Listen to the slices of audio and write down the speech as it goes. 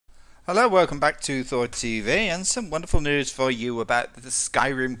Hello, welcome back to Thor TV, and some wonderful news for you about the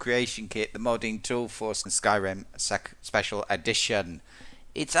Skyrim Creation Kit, the modding tool for Skyrim Special Edition.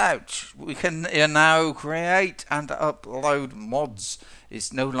 It's out. We can now create and upload mods.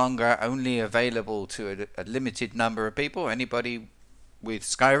 It's no longer only available to a limited number of people. Anybody with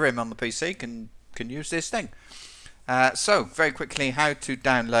Skyrim on the PC can use this thing. So, very quickly, how to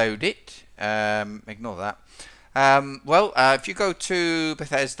download it. Ignore that. If you go to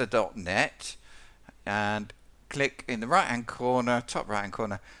Bethesda.net and click in the right hand corner, top right hand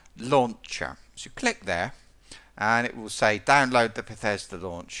corner, launcher. So you click there and it will say download the Bethesda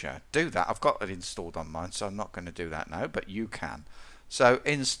launcher. Do that. I've got it installed on mine, so I'm not going to do that now, but you can. So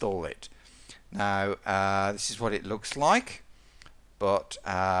install it. Now this is what it looks like, but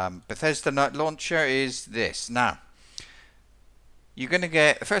Bethesda launcher is this. Now you're going to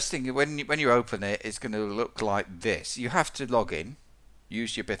get, the first thing when you open it, it's going to look like this. You have to log in,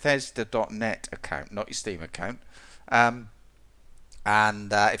 use your Bethesda.net account, not your Steam account. If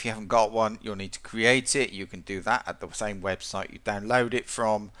you haven't got one, you'll need to create it. You can do that at the same website you download it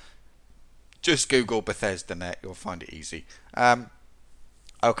from. Just Google Bethesda.net, you'll find it easy.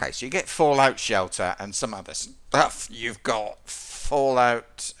 Okay, so you get Fallout Shelter and some other stuff. You've got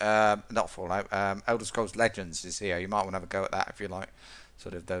Fallout, Elder Scrolls Legends is here. You might want to have a go at that if you like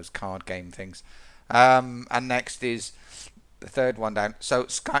sort of those card game things. And next is the third one down. So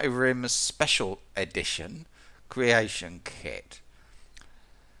Skyrim Special Edition Creation Kit.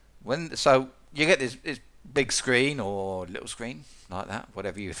 So you get this big screen or little screen like that,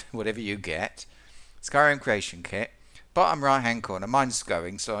 whatever you get. Skyrim Creation Kit. Bottom right hand corner, mine's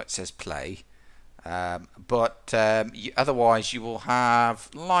going, so it says play. Otherwise you will have,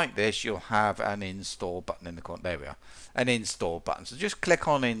 like this, you'll have an install button in the corner. There we are, an install button. So just click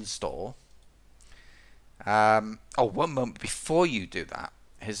on install. One moment before you do that,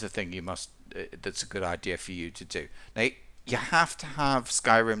 here's the thing that's a good idea for you to do. Now you have to have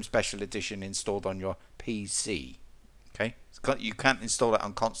Skyrim Special Edition installed on your PC. Okay, you can't install it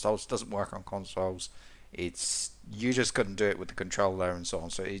on consoles. It doesn't work on consoles. You just couldn't do it with the controller and so on,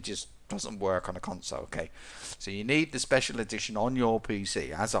 so it just doesn't work on a console. Okay, so you need the special edition on your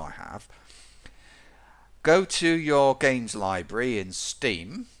PC, as I have. Go to your games library in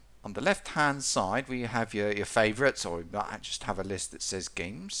Steam. On the left hand side where you have your favorites, or you might just have a list that says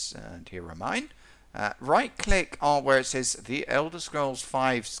games, and here are mine. Right click on where it says the Elder Scrolls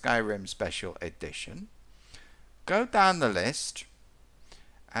V Skyrim Special Edition. Go down the list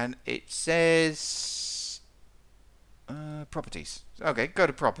and it says properties. Okay, go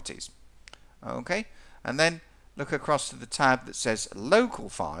to properties. Okay, and then look across to the tab that says local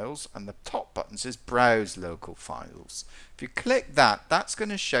files, and the top button says browse local files. If you click that, that's going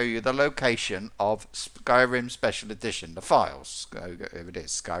to show you the location of Skyrim Special Edition, the files. There it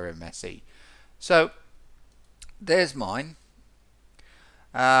is, Skyrim SE. So there's mine.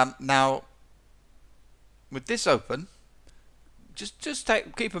 Now with this open, just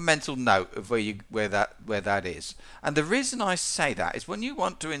keep a mental note of where that is. And the reason I say that is when you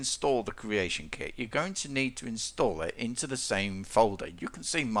want to install the creation kit, you're going to need to install it into the same folder. You can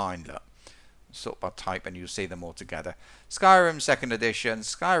see mine, look. Sort by type and you'll see them all together. Skyrim 2nd Edition,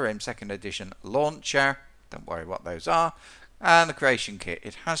 Skyrim 2nd Edition Launcher, don't worry what those are, and the creation kit.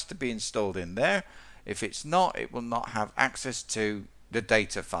 It has to be installed in there. If it's not, it will not have access to the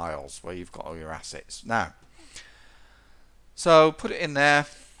data files where you've got all your assets. Now, so put it in there,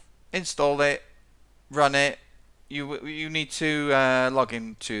 install it, run it. You need to log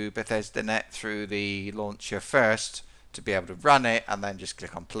into Bethesda.net through the launcher first to be able to run it, and then just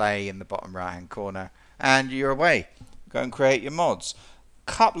click on play in the bottom right hand corner and you're away. Go and create your mods.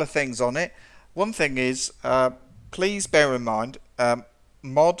 Couple of things on it. One thing is, please bear in mind,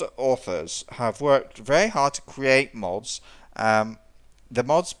 mod authors have worked very hard to create mods. The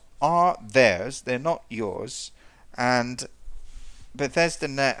mods are theirs, they're not yours, and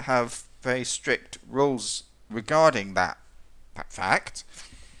Bethesda.net have very strict rules regarding that fact,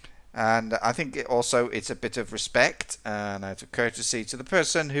 and I think it's a bit of respect and out of courtesy to the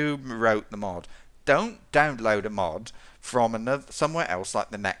person who wrote the mod. Don't download a mod from somewhere else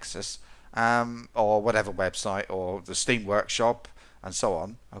like the Nexus or whatever website or the Steam Workshop and so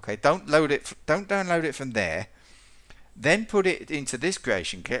on. Okay, don't download it from there. Then put it into this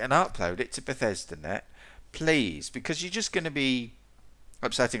creation kit and upload it to Bethesda.net, please, because you're just going to be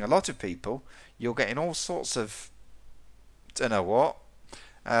upsetting a lot of people. You're getting all sorts of don't know what.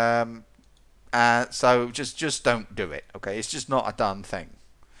 So just don't do it. Okay, it's just not a done thing.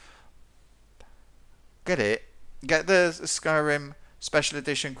 Get the Skyrim Special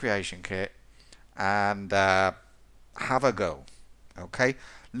Edition Creation Kit and have a go. Okay,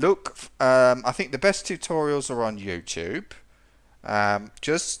 Look, I think the best tutorials are on YouTube.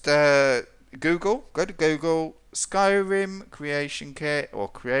 Just go to Google Skyrim Creation Kit or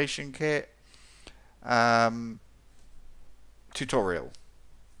Creation Kit tutorial.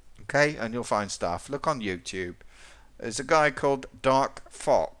 Okay, and you'll find stuff. Look on YouTube. There's a guy called Dark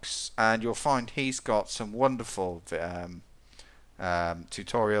Fox, and you'll find he's got some wonderful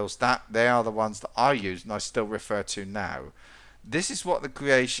tutorials. That they are the ones that I use and I still refer to now. This is what the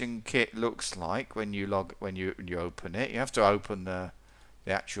creation kit looks like when you open it. You have to open the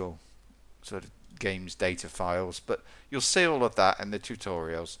actual sort of game's data files, but you'll see all of that in the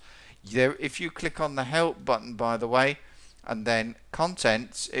tutorials. If you click on the help button, by the way, and then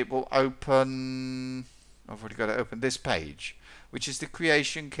contents, it will open. I've already got to open this page, which is the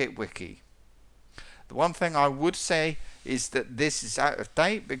Creation Kit Wiki. The one thing I would say is that this is out of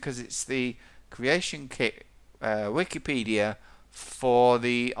date because it's the Creation Kit Wikipedia for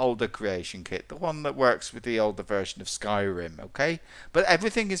the older Creation Kit, the one that works with the older version of Skyrim, okay? But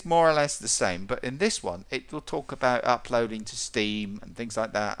everything is more or less the same. But in this one, it will talk about uploading to Steam and things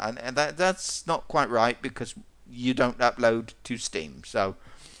like that, and that's not quite right because you don't upload to Steam. So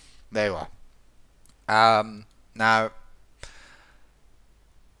there you are. Now,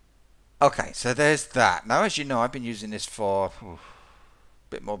 okay, so there's that. Now, as you know, I've been using this for a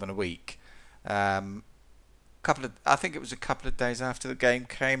bit more than a week. I think it was a couple of days after the game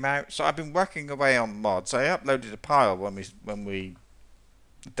came out. So I've been working away on mods. I uploaded a pile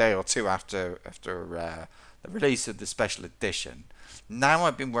a day or two after the release of the special edition. Now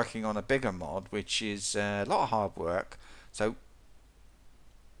I've been working on a bigger mod, which is a lot of hard work. So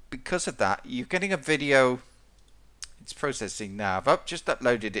because of that, you're getting a video. It's processing now. I've just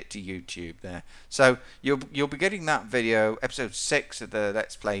uploaded it to YouTube there, so you'll be getting that video, episode 6 of the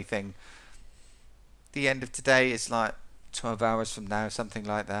Let's Play thing. The end of today is like 12 hours from now, something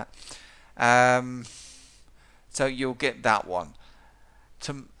like that. So you'll get that one.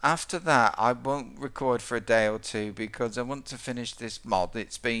 After that, I won't record for a day or two because I want to finish this mod.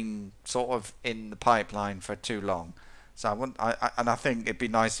 It's been sort of in the pipeline for too long. So I think it'd be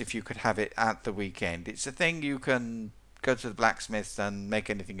nice if you could have it at the weekend. It's a thing you can go to the blacksmith and make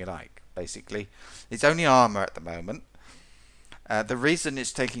anything you like, basically. It's only armor at the moment. The reason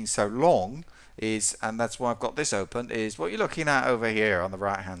it's taking so long is, and that's why I've got this open, is what you're looking at over here on the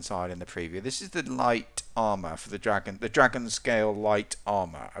right hand side in the preview. This is the light armor for the dragon scale light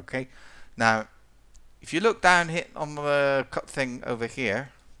armor. Okay, now if you look down here on the cut thing over here,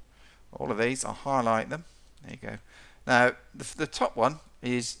 all of these, I'll highlight them. There you go. Now the top one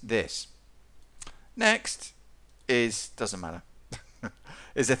is this. Next is, doesn't matter,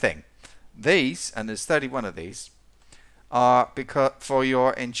 is a thing. These, and there's 31 of these, are because for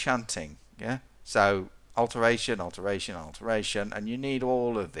your enchanting. Yeah, so alteration, and you need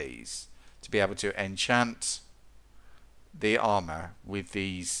all of these to be able to enchant the armor with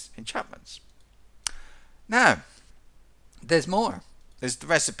these enchantments. Now, there's more. There's the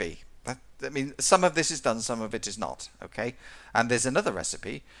recipe. I mean, some of this is done, some of it is not. Okay, and there's another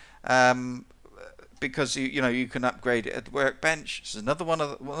recipe because you can upgrade it at the workbench. There's another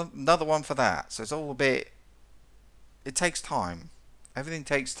one for that. So it's all a bit. It takes time. Everything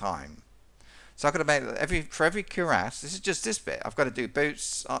takes time. So I've got to make for every cuirass. This is just this bit. I've got to do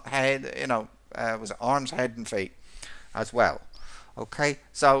boots, head, was it arms, head, and feet as well. Okay,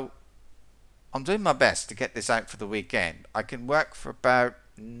 so I'm doing my best to get this out for the weekend. I can work for about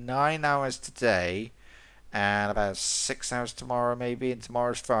 9 hours today and about 6 hours tomorrow, maybe, and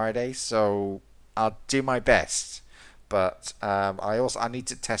tomorrow's Friday. So I'll do my best, but I need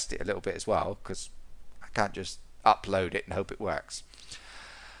to test it a little bit as well because I can't just upload it and hope it works.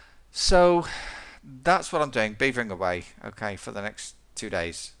 So that's what I'm doing, beavering away, okay, for the next 2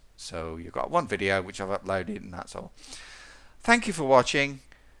 days. So you've got one video which I've uploaded, and that's all. Thank you for watching.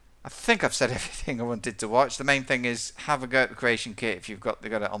 I think I've said everything I wanted to watch. The main thing is have a go at the creation kit if you've got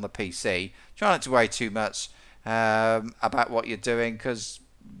it on the PC. Try not to worry too much about what you're doing because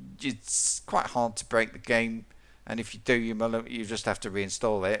it's quite hard to break the game, and if you do, you just have to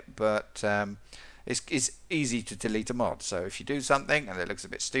reinstall it. But it's easy to delete a mod. So if you do something and it looks a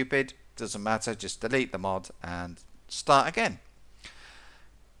bit stupid, doesn't matter, just delete the mod and start again.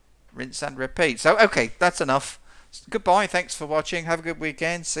 Rinse and repeat. So okay, that's enough. Goodbye, thanks for watching, have a good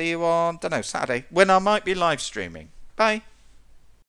weekend, see you on, don't know, Saturday, when I might be live streaming. Bye.